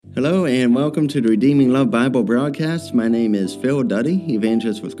Hello and welcome to the Redeeming Love Bible broadcast. My name is Phil Duddy,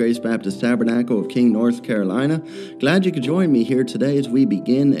 evangelist with Grace Baptist Tabernacle of King, North Carolina. Glad you could join me here today as we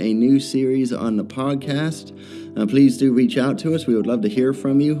begin a new series on the podcast. Please do reach out to us. We would love to hear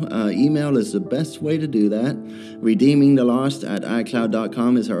from you. Email is the best way to do that.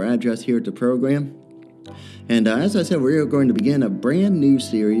 redeemingthelost@icloud.com is our address here at the program. And as I said, we're going to begin a brand new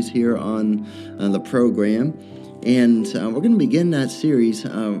series here on the program. And we're going to begin that series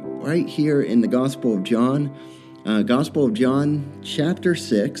right here in the Gospel of John, chapter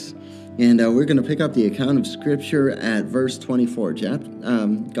 6. And we're going to pick up the account of Scripture at verse 24.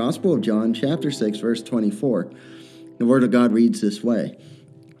 Gospel of John, chapter 6, verse 24. The Word of God reads this way.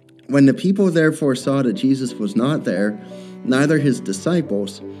 When the people therefore saw that Jesus was not there, neither his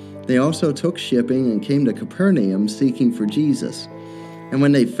disciples, they also took shipping and came to Capernaum seeking for Jesus. And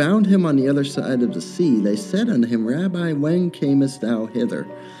when they found him on the other side of the sea, they said unto him, Rabbi, when camest thou hither?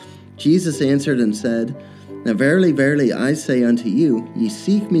 Jesus answered and said, Now verily, verily, I say unto you, ye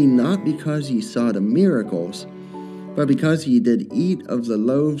seek me not because ye saw the miracles, but because ye did eat of the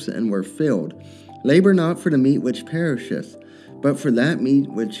loaves and were filled. Labor not for the meat which perisheth, but for that meat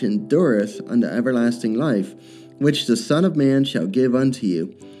which endureth unto everlasting life, which the Son of Man shall give unto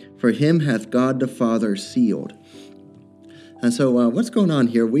you. For him hath God the Father sealed. And so what's going on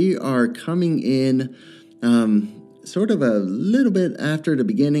here? We are coming in sort of a little bit after the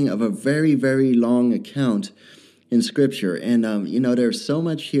beginning of a very, very long account in Scripture. And, there's so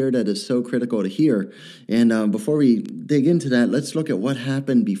much here that is so critical to hear. And before we dig into that, let's look at what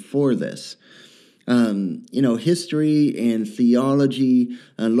happened before this. History and theology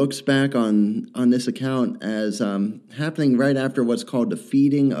looks back on this account as happening right after what's called the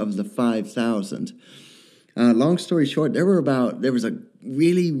feeding of the 5,000. Long story short, there was a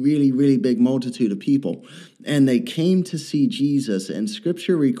really, really, really big multitude of people, and they came to see Jesus, and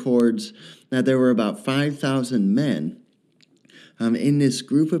Scripture records that there were about 5,000 men in this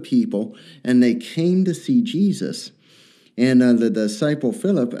group of people, and they came to see Jesus. And the disciple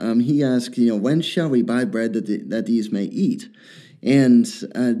Philip, he asked, when shall we buy bread that these may eat? And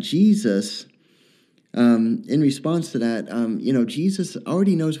Jesus, in response to that, Jesus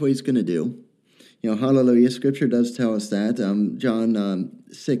already knows what he's going to do. Hallelujah. Scripture does tell us that. John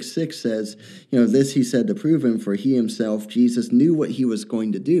 6:6 says, this he said to prove him, for he himself, Jesus, knew what he was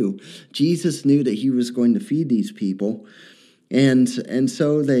going to do. Jesus knew that he was going to feed these people. And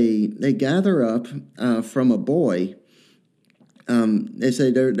so they gather up from a boy. They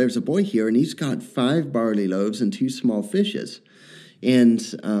say there's a boy here, and he's got 5 barley loaves and 2 small fishes. And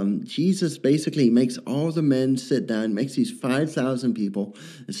Jesus basically makes all the men sit down, makes these 5,000 people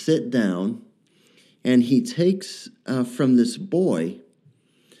sit down. And he takes from this boy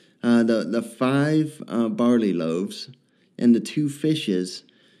the 5 barley loaves and the 2 fishes,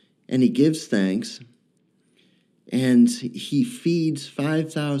 and he gives thanks, and he feeds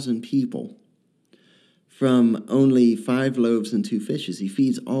 5,000 people from only 5 loaves and 2 fishes. He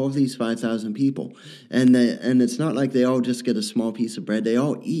feeds all of these 5,000 people, and it's not like they all just get a small piece of bread. They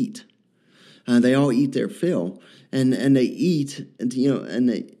all eat. They all eat their fill, and they eat,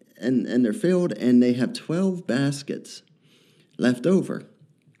 and they're filled, and they have 12 baskets left over.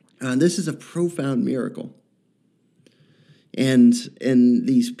 This is a profound miracle. And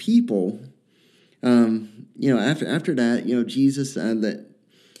these people, after that, Jesus,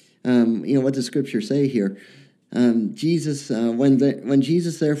 what does Scripture say here? Jesus, when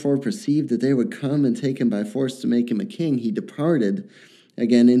Jesus therefore perceived that they would come and take him by force to make him a king, he departed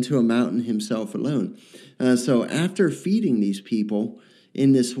again into a mountain himself alone. So after feeding these people,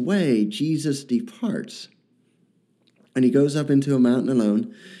 in this way, Jesus departs, and he goes up into a mountain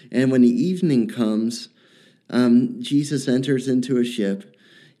alone. And when the evening comes, Jesus enters into a ship,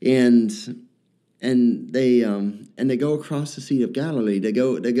 and they go across the Sea of Galilee. They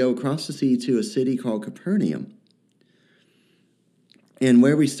go across the sea to a city called Capernaum. And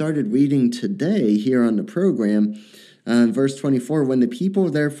where we started reading today here on the program, verse 24, when the people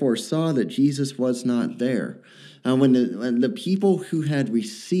therefore saw that Jesus was not there. When the people who had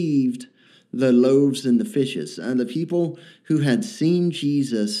received the loaves and the fishes, the people who had seen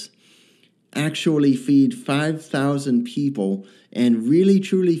Jesus actually feed 5,000 people and really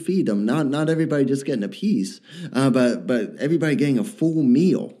truly feed them, not everybody just getting a piece, but everybody getting a full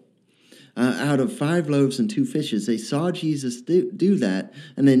meal out of 5 loaves and 2 fishes. They saw Jesus do that,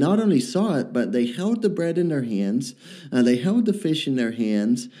 and they not only saw it, but they held the bread in their hands, they held the fish in their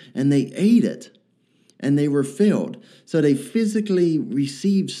hands, and they ate it. And they were filled. So they physically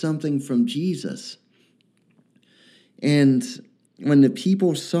received something from Jesus. And when the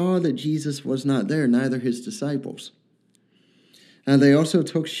people saw that Jesus was not there, neither his disciples. They also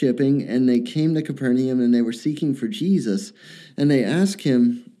took shipping, and they came to Capernaum, and they were seeking for Jesus. And they ask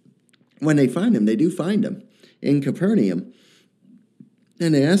him, when they find him, they do find him in Capernaum.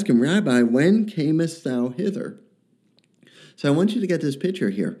 And they ask him, Rabbi, when camest thou hither? So I want you to get this picture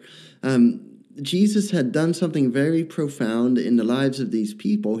here. Jesus had done something very profound in the lives of these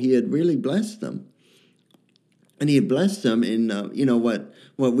people. He had really blessed them. And he had blessed them in,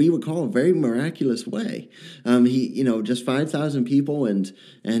 what we would call a very miraculous way. Just 5,000 people, and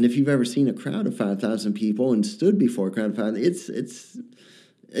if you've ever seen a crowd of 5,000 people and stood before a crowd of 5,000,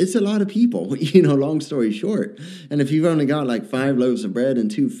 it's a lot of people, long story short. And if you've only got like 5 loaves of bread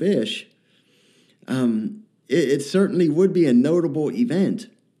and 2 fish, it certainly would be a notable event.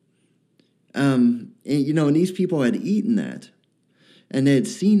 And these people had eaten that. And they had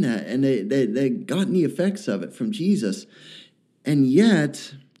seen that, and they'd gotten the effects of it from Jesus. And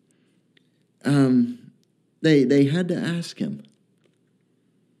yet, they had to ask him.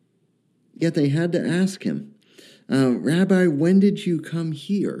 Rabbi, when did you come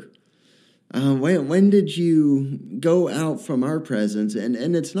here? When did you go out from our presence?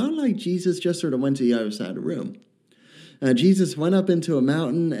 And it's not like Jesus just sort of went to the other side of the room. Jesus went up into a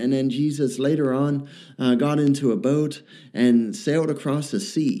mountain, and then Jesus later on got into a boat and sailed across the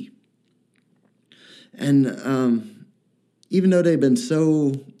sea. And even though they've been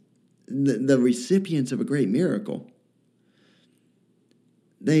the recipients of a great miracle,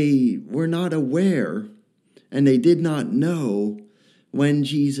 they were not aware, and they did not know when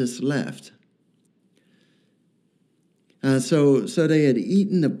Jesus left. So they had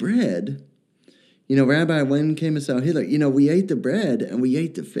eaten the bread. Rabbi, when camest thou hither? We ate the bread and we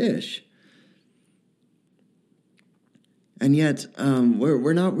ate the fish. And yet,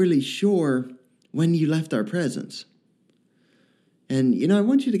 we're not really sure when you left our presence. And, I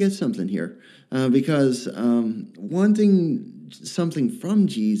want you to get something here. Because wanting something from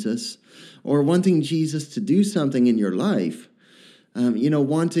Jesus, or wanting Jesus to do something in your life,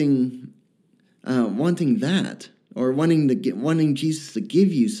 wanting that, or wanting Jesus to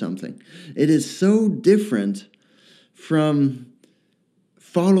give you something. It is so different from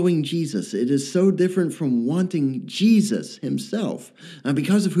following Jesus. It is so different from wanting Jesus himself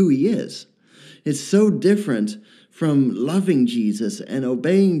because of who he is. It's so different from loving Jesus and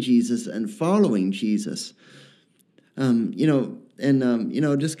obeying Jesus and following Jesus.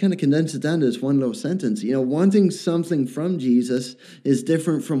 Just kind of condense it down to this one little sentence. Wanting something from Jesus is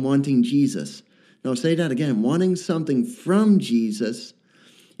different from wanting Jesus. Now, say that again. Wanting something from Jesus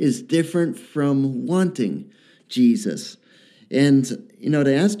is different from wanting Jesus. And,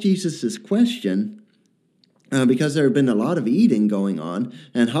 they asked Jesus this question because there had been a lot of eating going on.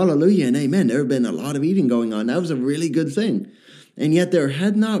 And hallelujah and amen, there had been a lot of eating going on. That was a really good thing. And yet there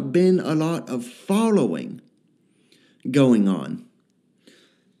had not been a lot of following going on.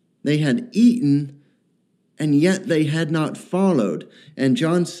 They had eaten, and yet they had not followed. And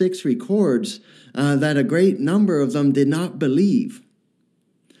John 6 records that a great number of them did not believe.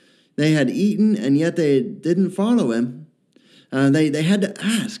 They had eaten, and yet they didn't follow him. They had to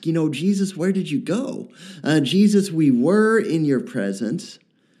ask, Jesus, where did you go? Jesus, we were in your presence.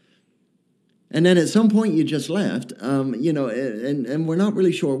 And then at some point you just left, and we're not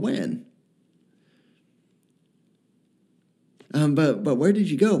really sure when. But where did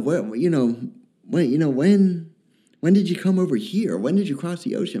you go? When did you come over here? When did you cross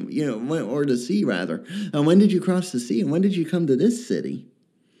the ocean? Or the sea rather. When did you cross the sea? And when did you come to this city?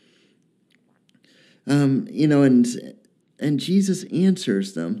 And Jesus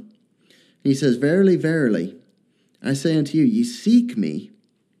answers them. He says, Verily, verily, I say unto you, ye seek me,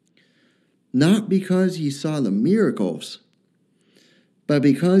 not because ye saw the miracles, but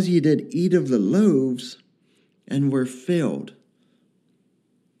because ye did eat of the loaves and were filled.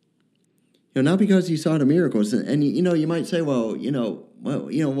 Not because you saw the miracles. And you might say, why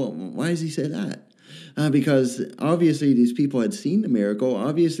does he say that? Because obviously these people had seen the miracle.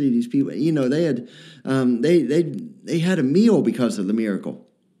 Obviously these people, they had a meal because of the miracle.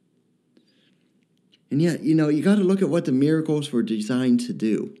 And yet, you got to look at what the miracles were designed to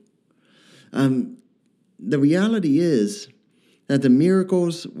do. The reality is that the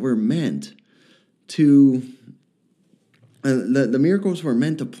miracles were meant to the miracles were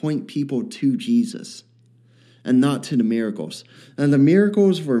meant to point people to Jesus and not to the miracles. And the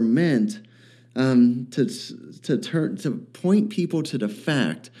miracles were meant to point people to the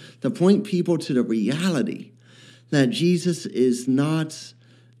fact, to point people to the reality that Jesus is not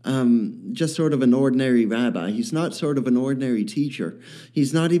just sort of an ordinary rabbi. He's not sort of an ordinary teacher.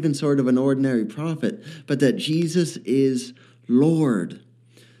 He's not even sort of an ordinary prophet, but that Jesus is Lord.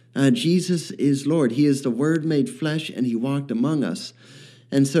 Jesus is Lord. He is the Word made flesh, and he walked among us.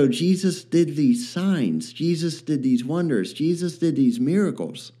 And so Jesus did these signs. Jesus did these wonders. Jesus did these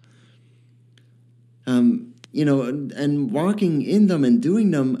miracles. And walking in them and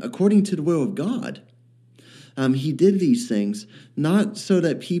doing them according to the will of God. He did these things not so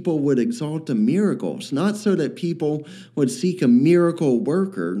that people would exalt the miracles, not so that people would seek a miracle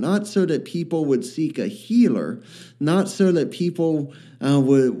worker, not so that people would seek a healer, not so that people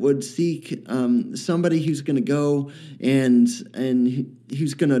would seek somebody who's going to go and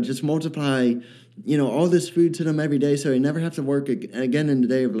who's going to just multiply, all this food to them every day so they never have to work again in the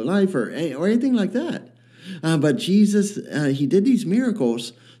day of their life or anything like that. But Jesus, he did these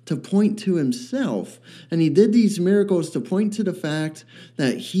miracles to point to himself. And he did these miracles to point to the fact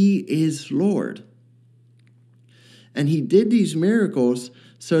that he is Lord. And he did these miracles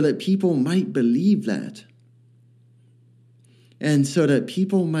so that people might believe that. And so that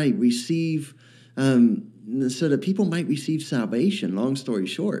people might receive salvation, long story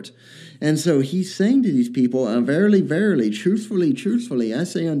short. And so he's saying to these people, verily, verily, truthfully, truthfully, I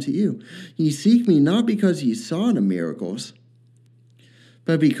say unto you, ye seek me not because ye saw the miracles,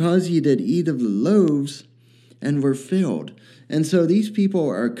 but because ye did eat of the loaves and were filled. And so these people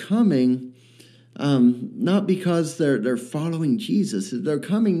are coming not because they're following Jesus. They're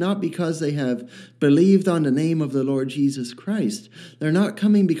coming not because they have believed on the name of the Lord Jesus Christ. They're not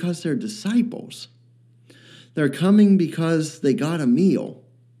coming because they're disciples. They're coming because they got a meal.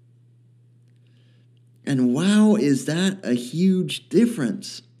 And wow, is that a huge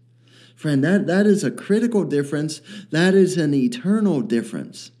difference. Friend, that is a critical difference. That is an eternal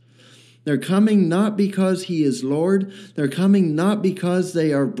difference. They're coming not because he is Lord. They're coming not because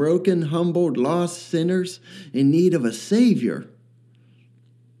they are broken, humbled, lost sinners in need of a Savior.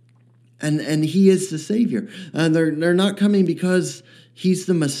 And he is the Savior. They're not coming because he's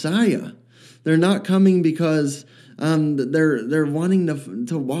the Messiah. They're not coming because they're wanting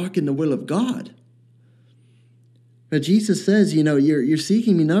to walk in the will of God. But Jesus says, you're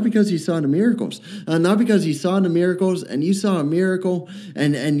seeking me not because you saw the miracles, not because you saw the miracles and you saw a miracle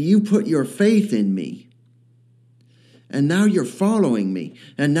and you put your faith in me. And now you're following me.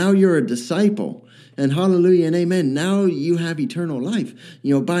 And now you're a disciple. And hallelujah and amen. Now you have eternal life,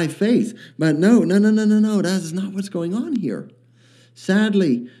 by faith. But no. That's not what's going on here.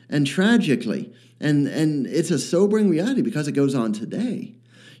 Sadly and tragically. And it's a sobering reality because it goes on today.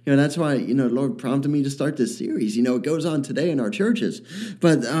 That's why, the Lord prompted me to start this series. It goes on today in our churches.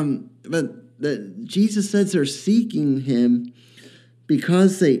 But Jesus says they're seeking him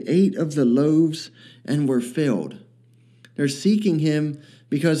because they ate of the loaves and were filled. They're seeking him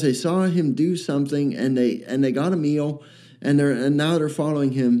because they saw him do something and they got a meal and now they're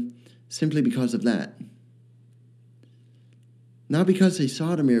following him simply because of that. Not because they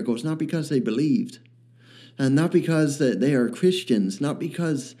saw the miracles, not because they believed. And not because they are Christians, not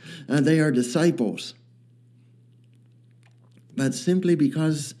because they are disciples, but simply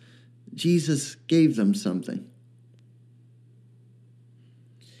because Jesus gave them something.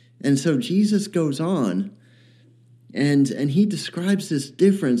 And so Jesus goes on, and he describes this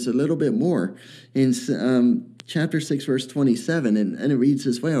difference a little bit more in chapter 6, verse 27, and it reads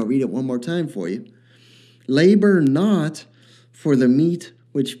this way. I'll read it one more time for you. Labor not for the meat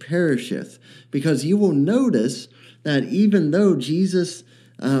which perisheth, because you will notice that even though Jesus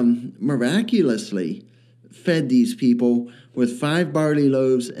miraculously fed these people with 5 barley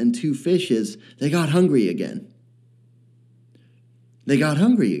loaves and 2 fishes, they got hungry again.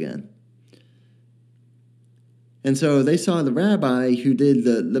 And so they saw the rabbi who did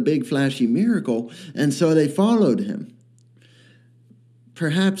the big flashy miracle, and so they followed him,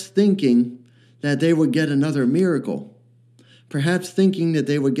 perhaps thinking that they would get another miracle. Perhaps thinking that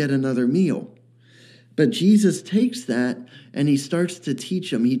they would get another meal. But Jesus takes that and he starts to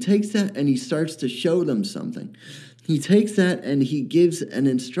teach them. He takes that and he starts to show them something. He takes that and he gives an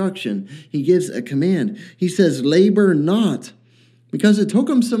instruction. He gives a command. He says, labor not, because it took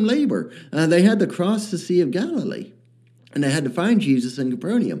them some labor. They had to cross the Sea of Galilee and they had to find Jesus in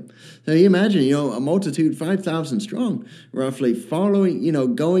Capernaum. So you imagine, a multitude, 5,000 strong, roughly,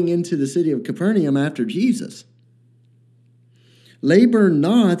 following, going into the city of Capernaum after Jesus. Labor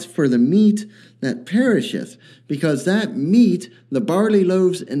not for the meat that perisheth, because that meat, the barley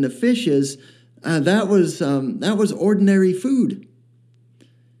loaves and the fishes, that was ordinary food.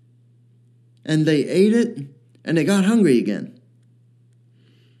 And they ate it, and they got hungry again.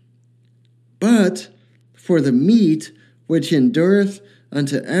 But for the meat which endureth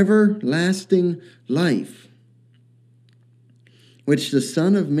unto everlasting life, which the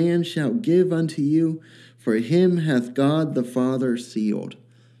Son of Man shall give unto you, for him hath God the Father sealed.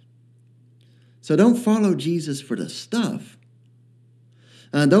 So don't follow Jesus for the stuff.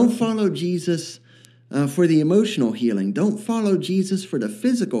 Don't follow Jesus for the emotional healing. Don't follow Jesus for the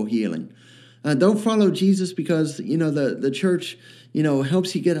physical healing. Don't follow Jesus because, the church,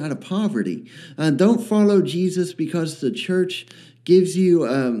 helps you get out of poverty. Don't follow Jesus because the church gives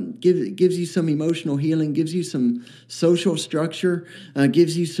you gives you some emotional healing, gives you some social structure,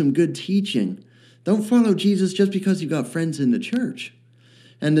 gives you some good teaching. Don't follow Jesus just because you got friends in the church.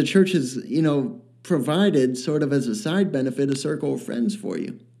 And the church has, provided sort of as a side benefit a circle of friends for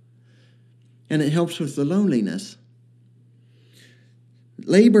you. And it helps with the loneliness.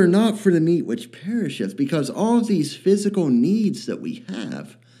 Labor not for the meat which perisheth, because all these physical needs that we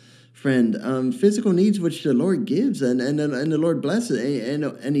have, friend, physical needs which the Lord gives and the Lord blesses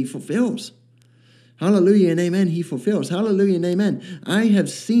and He fulfills. Hallelujah and amen, He fulfills. Hallelujah and amen. I have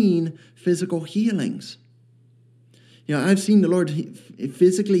seen physical healings. I've seen the Lord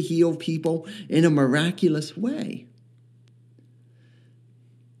physically heal people in a miraculous way.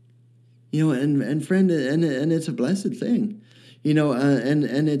 And friend, and it's a blessed thing.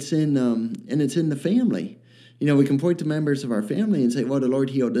 And it's in the family. We can point to members of our family and say, well, the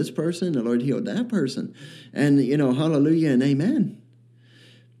Lord healed this person, the Lord healed that person. And, hallelujah and amen.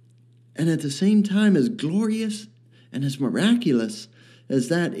 And at the same time, as glorious and as miraculous as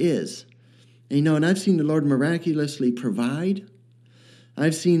that is, and I've seen the Lord miraculously provide.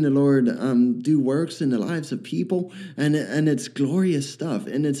 I've seen the Lord do works in the lives of people, and it's glorious stuff,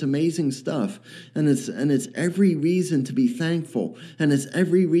 and it's amazing stuff, and it's every reason to be thankful, and it's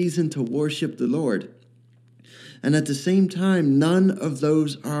every reason to worship the Lord. And at the same time, none of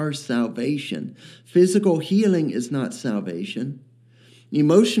those are salvation. Physical healing is not salvation.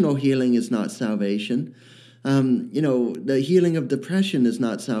 Emotional healing is not salvation. The healing of depression is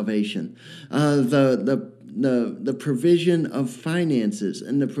not salvation. The provision of finances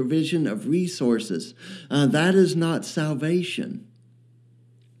and the provision of resources, that is not salvation.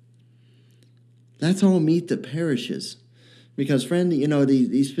 That's all meat that perishes. Because, friend,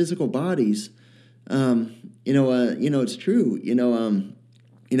 these physical bodies, it's true.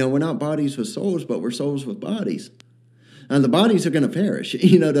 We're not bodies with souls, but we're souls with bodies. And the bodies are going to perish.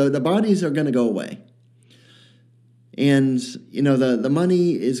 The bodies are going to go away. And, the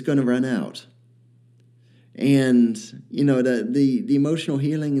money is going to run out. And, the emotional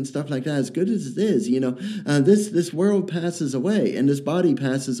healing and stuff like that, as good as it is, this world passes away and this body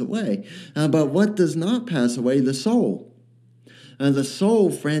passes away. But what does not pass away? The soul. The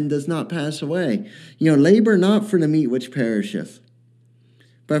soul, friend, does not pass away. Labor not for the meat which perisheth,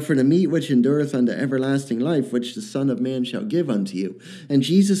 but for the meat which endureth unto everlasting life, which the Son of Man shall give unto you. And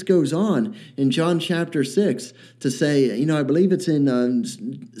Jesus goes on in John chapter 6 to say, I believe it's in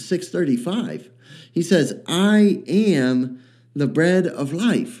 6:35. He says, I am the bread of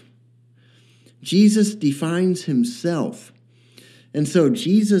life. Jesus defines himself. And so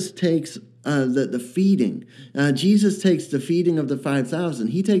Jesus takes the feeding. Jesus takes the feeding of the 5,000.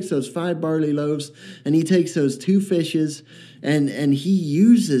 He takes those 5 barley loaves and he takes those 2 fishes and he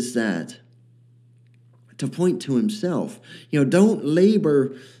uses that to point to himself. Don't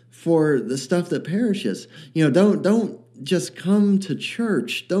labor for the stuff that perishes. Don't just come to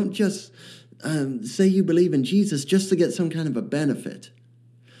church. Don't just say you believe in Jesus just to get some kind of a benefit.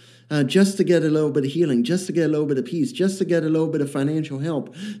 Just to get a little bit of healing, just to get a little bit of peace, just to get a little bit of financial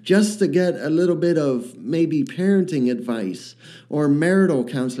help, just to get a little bit of maybe parenting advice or marital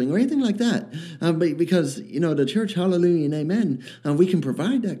counseling or anything like that. Because, the church, hallelujah and amen, we can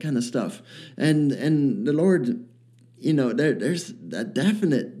provide that kind of stuff. And the Lord, there's a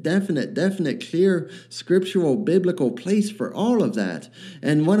definite, clear scriptural, biblical place for all of that.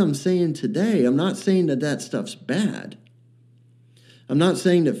 And what I'm saying today, I'm not saying that stuff's bad. I'm not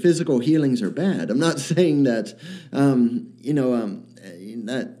saying that physical healings are bad. I'm not saying that, that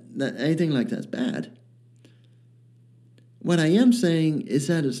anything like that's bad. What I am saying is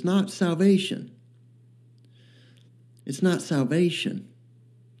that it's not salvation. It's not salvation.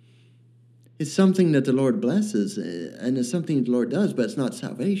 It's something that the Lord blesses, and it's something that the Lord does, but it's not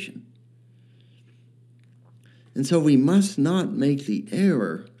salvation. And so we must not make the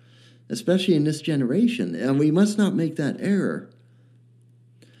error, especially in this generation, and we must not make that error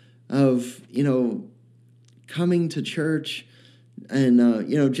of, coming to church and,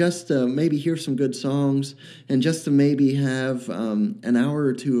 just to maybe hear some good songs and just to maybe have an hour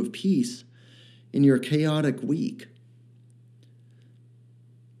or two of peace in your chaotic week.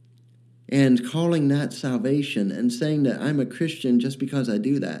 And calling that salvation and saying that I'm a Christian just because I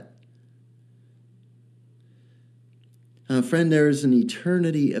do that. Friend, there is an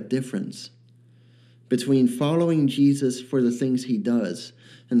eternity of difference between following Jesus for the things he does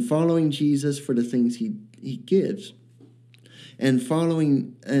and following Jesus for the things he gives. And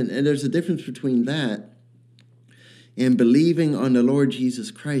there's a difference between that and believing on the Lord Jesus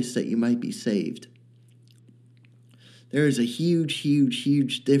Christ that you might be saved. There is a huge, huge,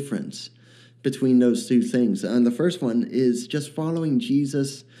 huge difference between those two things. And the first one is just following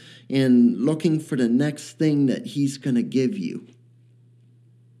Jesus and looking for the next thing that he's going to give you.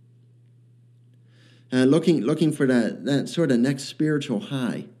 Looking for that sort of next spiritual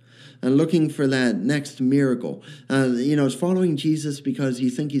high. And looking for that next miracle. It's following Jesus because you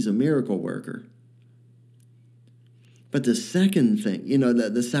think he's a miracle worker. But the second thing,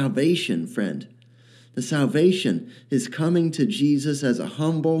 the salvation, friend. The salvation is coming to Jesus as a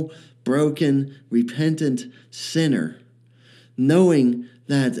humble, broken, repentant sinner. Knowing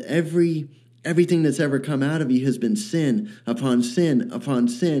that everything that's ever come out of you has been sin upon sin upon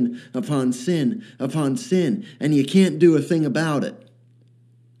sin upon sin upon sin. And you can't do a thing about it.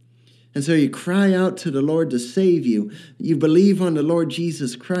 And so you cry out to the Lord to save you. You believe on the Lord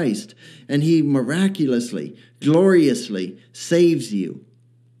Jesus Christ, and he miraculously, gloriously saves you.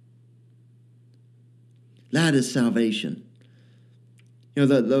 That is salvation.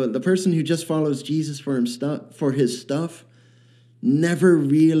 The person who just follows Jesus for his stuff never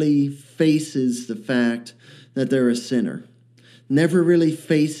really faces the fact that they're a sinner. Never really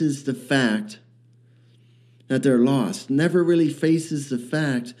faces the fact that they're lost, never really faces the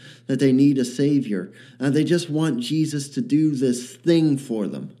fact that they need a Savior. They just want Jesus to do this thing for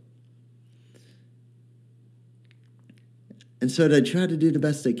them. And so they try to do the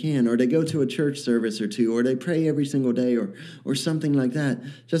best they can, or they go to a church service or two, or they pray every single day, or something like that,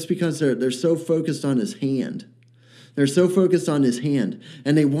 just because they're so focused on his hand. They're so focused on his hand,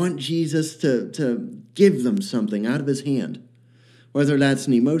 and they want Jesus to give them something out of his hand. Whether that's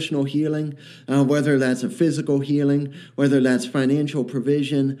an emotional healing, whether that's a physical healing, whether that's financial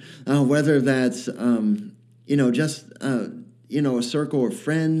provision, whether that's, a circle of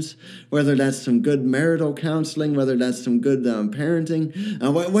friends, whether that's some good marital counseling, whether that's some good parenting,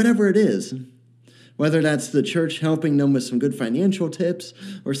 whatever it is. Whether that's the church helping them with some good financial tips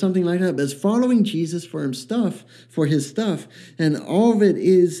or something like that. But it's following Jesus for his stuff, and all of it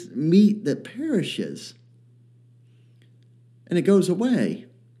is meat that perishes. And it goes away.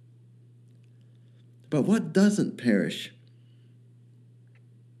 But what doesn't perish?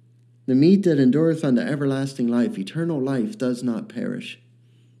 The meat that endureth unto everlasting life, eternal life, does not perish.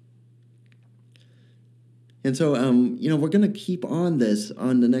 And so, we're going to keep on this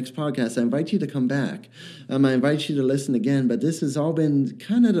on the next podcast. I invite you to come back. I invite you to listen again. But this has all been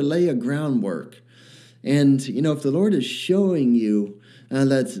kind of to lay a groundwork. And, if the Lord is showing you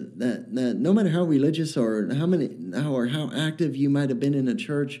that no matter how religious or how active you might have been in a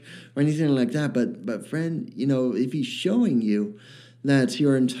church or anything like that, but friend, if he's showing you that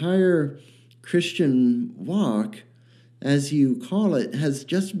your entire Christian walk, as you call it, has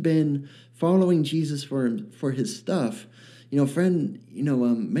just been following Jesus for his stuff, friend,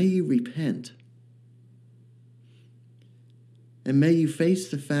 may you repent. And may you face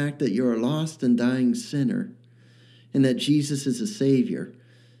the fact that you're a lost and dying sinner, and that Jesus is a Savior,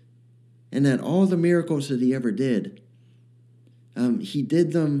 and that all the miracles that he ever did, he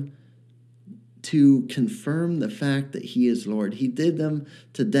did them to confirm the fact that he is Lord. He did them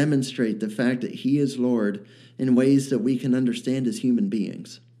to demonstrate the fact that he is Lord in ways that we can understand as human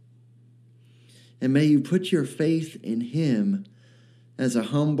beings. And may you put your faith in him as a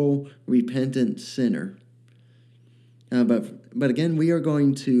humble, repentant sinner. But again, we are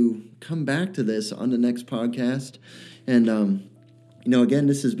going to come back to this on the next podcast. And, again,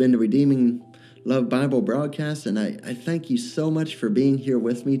 this has been the Redeeming Love Bible broadcast, and I thank you so much for being here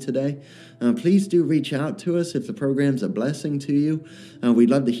with me today. Please do reach out to us if the program's a blessing to you. We'd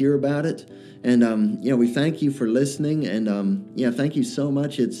love to hear about it. And, we thank you for listening. And, thank you so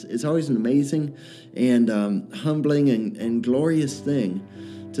much. It's always an amazing and humbling and glorious thing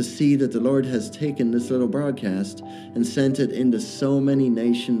to see that the Lord has taken this little broadcast and sent it into so many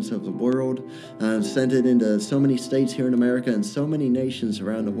nations of the world, sent it into so many states here in America and so many nations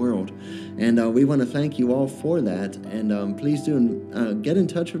around the world. And we want to thank you all for that. And please do get in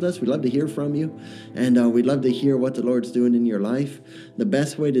touch with us. We'd love to hear from you. And we'd love to hear what the Lord's doing in your life. The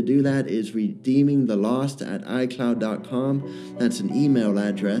best way to do that is redeemingthelost@icloud.com. That's an email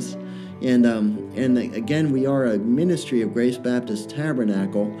address. And again, we are a ministry of Grace Baptist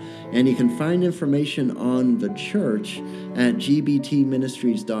Tabernacle, and you can find information on the church at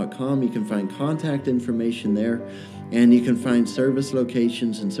gbtministries.com. You can find contact information there. and you can find service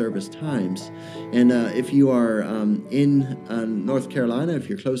locations and service times. And if you are in North Carolina, if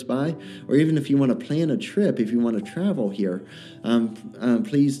you're close by, or even if you want to plan a trip, if you want to travel here,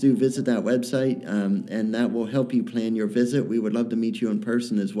 please do visit that website, and that will help you plan your visit. We would love to meet you in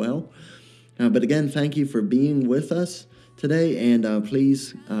person as well. But again, thank you for being with us today, and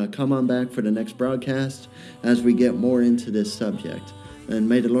please come on back for the next broadcast as we get more into this subject. And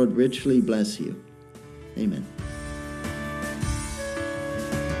may the Lord richly bless you. Amen.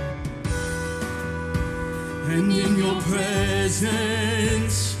 And in your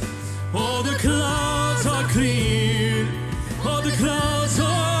presence, all the clouds are clear, all the clouds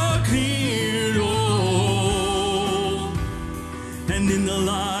are clear, oh, and in the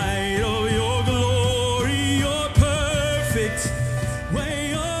light of